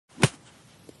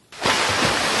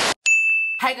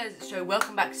Hey guys, it's Joe.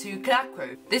 Welcome back to Collab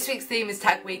Crew. This week's theme is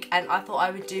Tag Week and I thought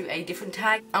I would do a different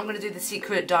tag. I'm going to do the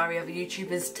Secret Diary of a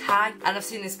YouTuber's tag, and I've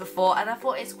seen this before and I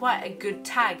thought it's quite a good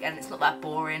tag and it's not that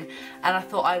boring, and I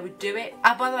thought I would do it.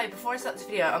 And by the way, before I start this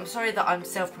video, I'm sorry that I'm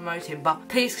self-promoting, but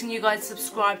please can you guys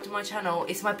subscribe to my channel?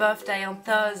 It's my birthday on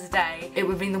Thursday. It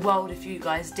would mean the world if you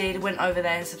guys went over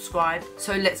there and subscribed.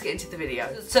 So let's get into the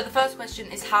video. So the first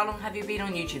question is, how long have you been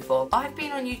on YouTube for? I've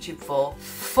been on YouTube for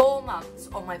 4 months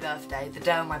on my birthday, the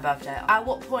day on my birthday. At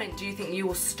what point do you think you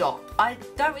will stop? I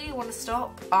don't really want to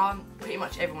stop. Pretty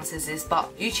much everyone says this,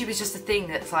 but YouTube is just a thing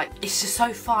that's like, it's just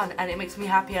so fun and it makes me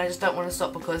happy. I just don't want to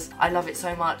stop because I love it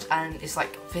so much and it's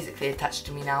like physically attached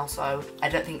to me now, so I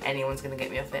don't think anyone's gonna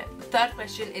get me off it. Third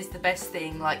question is the best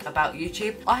thing like about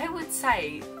YouTube. I would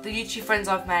say the YouTube friends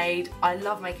I've made, I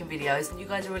love making videos. You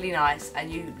guys are really nice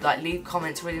and you like leave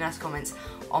comments, really nice comments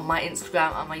on my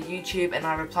Instagram and my YouTube, and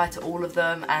I reply to all of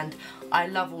them and I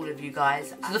love all of you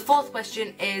guys. So the fourth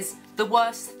question is the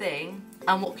worst thing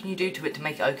and what can you do to it to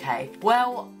make it okay?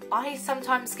 Well, I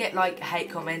sometimes get like hate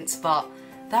comments, but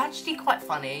they're actually quite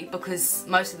funny because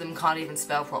most of them can't even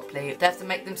spell properly. They have to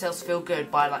make themselves feel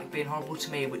good by like being horrible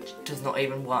to me, which does not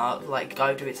even work. Like,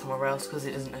 go do it somewhere else because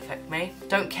it doesn't affect me.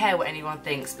 Don't care what anyone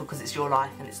thinks because it's your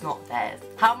life and it's not theirs.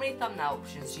 How many thumbnail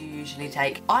options do you usually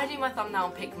take? I do my thumbnail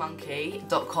on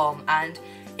pickmonkey.com and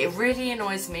it really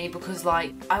annoys me because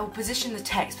like I will position the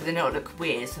text but then it'll look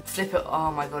weird. So flip it,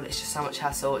 oh my god, it's just so much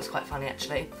hassle. It's quite funny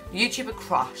actually. YouTuber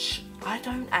crush. I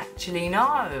don't actually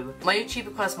know. My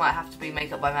YouTuber crush might have to be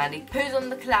Makeup by Mandy. Who's on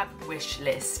the collab wish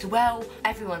list? Well,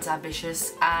 everyone's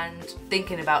ambitious and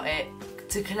thinking about it.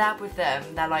 To collab with them,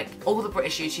 they're like all the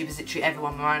British YouTubers, literally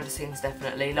everyone. Miranda Sings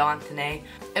definitely, Lo Anthony.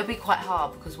 It'll be quite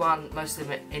hard because one, most of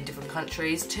them are in different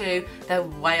countries. Two, they're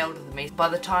way older than me. By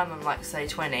the time I'm like say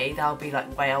 20, they'll be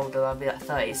like way older, I'll be like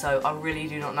 30, so I really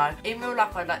do not know. In real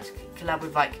life I'd like to collab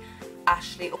with like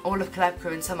Ashley, all of Collab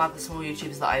Crew and some other small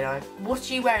YouTubers that I know.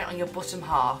 What are you wearing on your bottom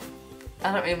half?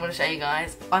 I don't really want to show you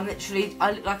guys. I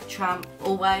look like a tramp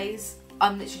always.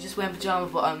 I'm literally just wearing pyjama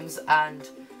bottoms and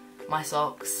my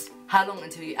socks. How long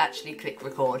until you actually click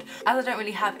record? As I don't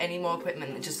really have any more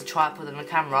equipment than just a tripod and a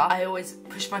camera, I always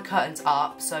push my curtains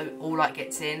up so all light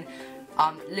gets in.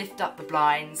 Lift up the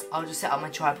blinds, I'll just set up my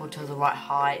tripod to the right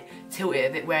height, tilt it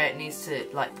a bit where it needs to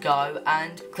like go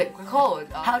and click record.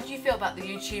 How do you feel about the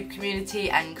YouTube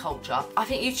community and culture? I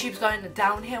think YouTube's going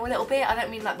downhill a little bit. I don't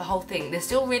mean like the whole thing. They're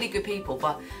still really good people,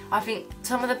 but I think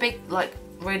some of the big like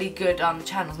really good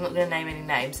channels, I'm not going to name any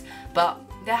names, but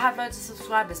they have loads of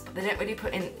subscribers but they don't really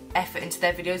put in effort into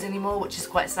their videos anymore, which is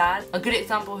quite sad. A good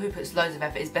example who puts loads of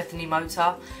effort is Bethany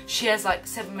Motor. She has like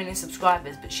 7 million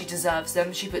subscribers but she deserves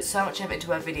them. She puts so much effort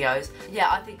into her videos.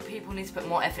 Yeah, I think people need to put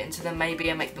more effort into them maybe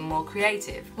and make them more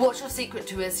creative. What's your secret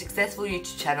to a successful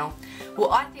YouTube channel?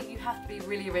 Well, I think you have to be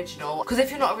really original, because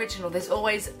if you're not original, there's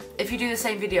always, if you do the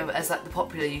same video as like the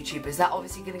popular YouTubers, they're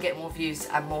obviously going to get more views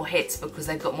and more hits because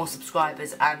they've got more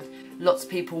subscribers and lots of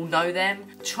people know them.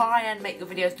 Try and make your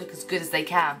videos look as good as they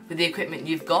can with the equipment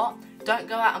you've got. Don't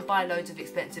go out and buy loads of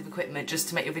expensive equipment just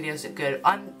to make your videos look good.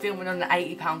 I'm filming on an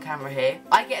 £80 camera here.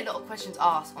 I get a lot of questions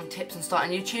asked on tips on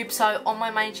starting YouTube, so on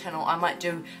my main channel I might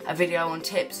do a video on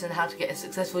tips and how to get a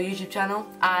successful YouTube channel.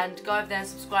 And go over there and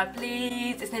subscribe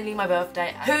please, it's nearly my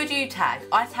birthday. Who do you tag?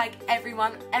 I tag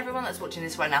everyone that's watching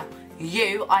this right now.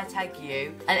 You, I tag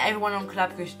you, and everyone on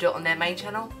Collab Crew should do it on their main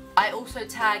channel. I also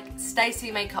tag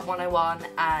Stacey Makeup 101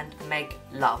 and Meg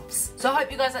Loves. So I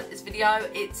hope you guys liked this video.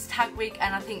 It's tag week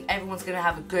and I think everyone's going to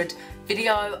have a good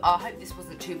video. I hope this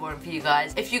wasn't too boring for you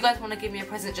guys. If you guys want to give me a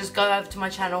present, just go over to my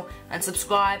channel and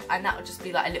subscribe, and that will just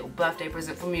be like a little birthday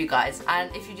present from you guys.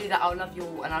 And if you do that, I'll love you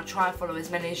all and I'll try and follow as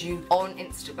many as you on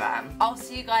Instagram. I'll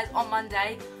see you guys on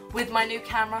Monday with my new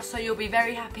camera, so you'll be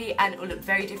very happy and it will look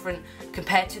very different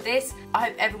compared to this. I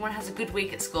hope everyone has a good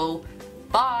week at school.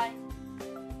 Bye!